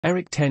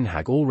Erik Ten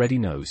Hag already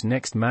knows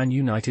next Man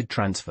United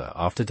transfer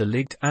after the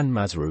Ligt and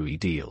Mazraoui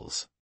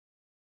deals.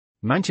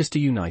 Manchester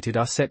United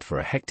are set for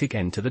a hectic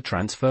end to the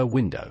transfer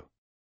window.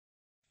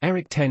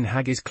 Erik Ten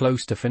Hag is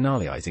close to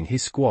finalizing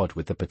his squad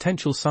with the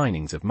potential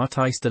signings of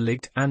Matthijs de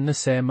Ligt and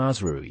Noussair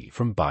Mazraoui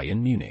from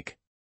Bayern Munich.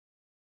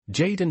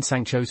 Jadon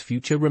Sancho's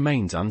future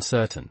remains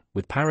uncertain,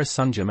 with Paris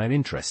Saint-Germain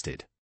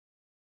interested.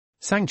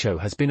 Sancho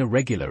has been a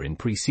regular in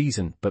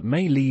pre-season but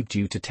may leave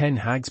due to Ten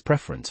Hag's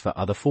preference for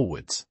other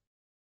forwards.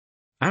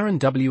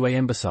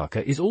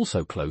 Wan-Bissaka is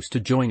also close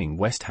to joining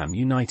West Ham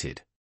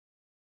United.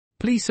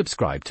 Please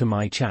subscribe to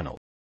my channel.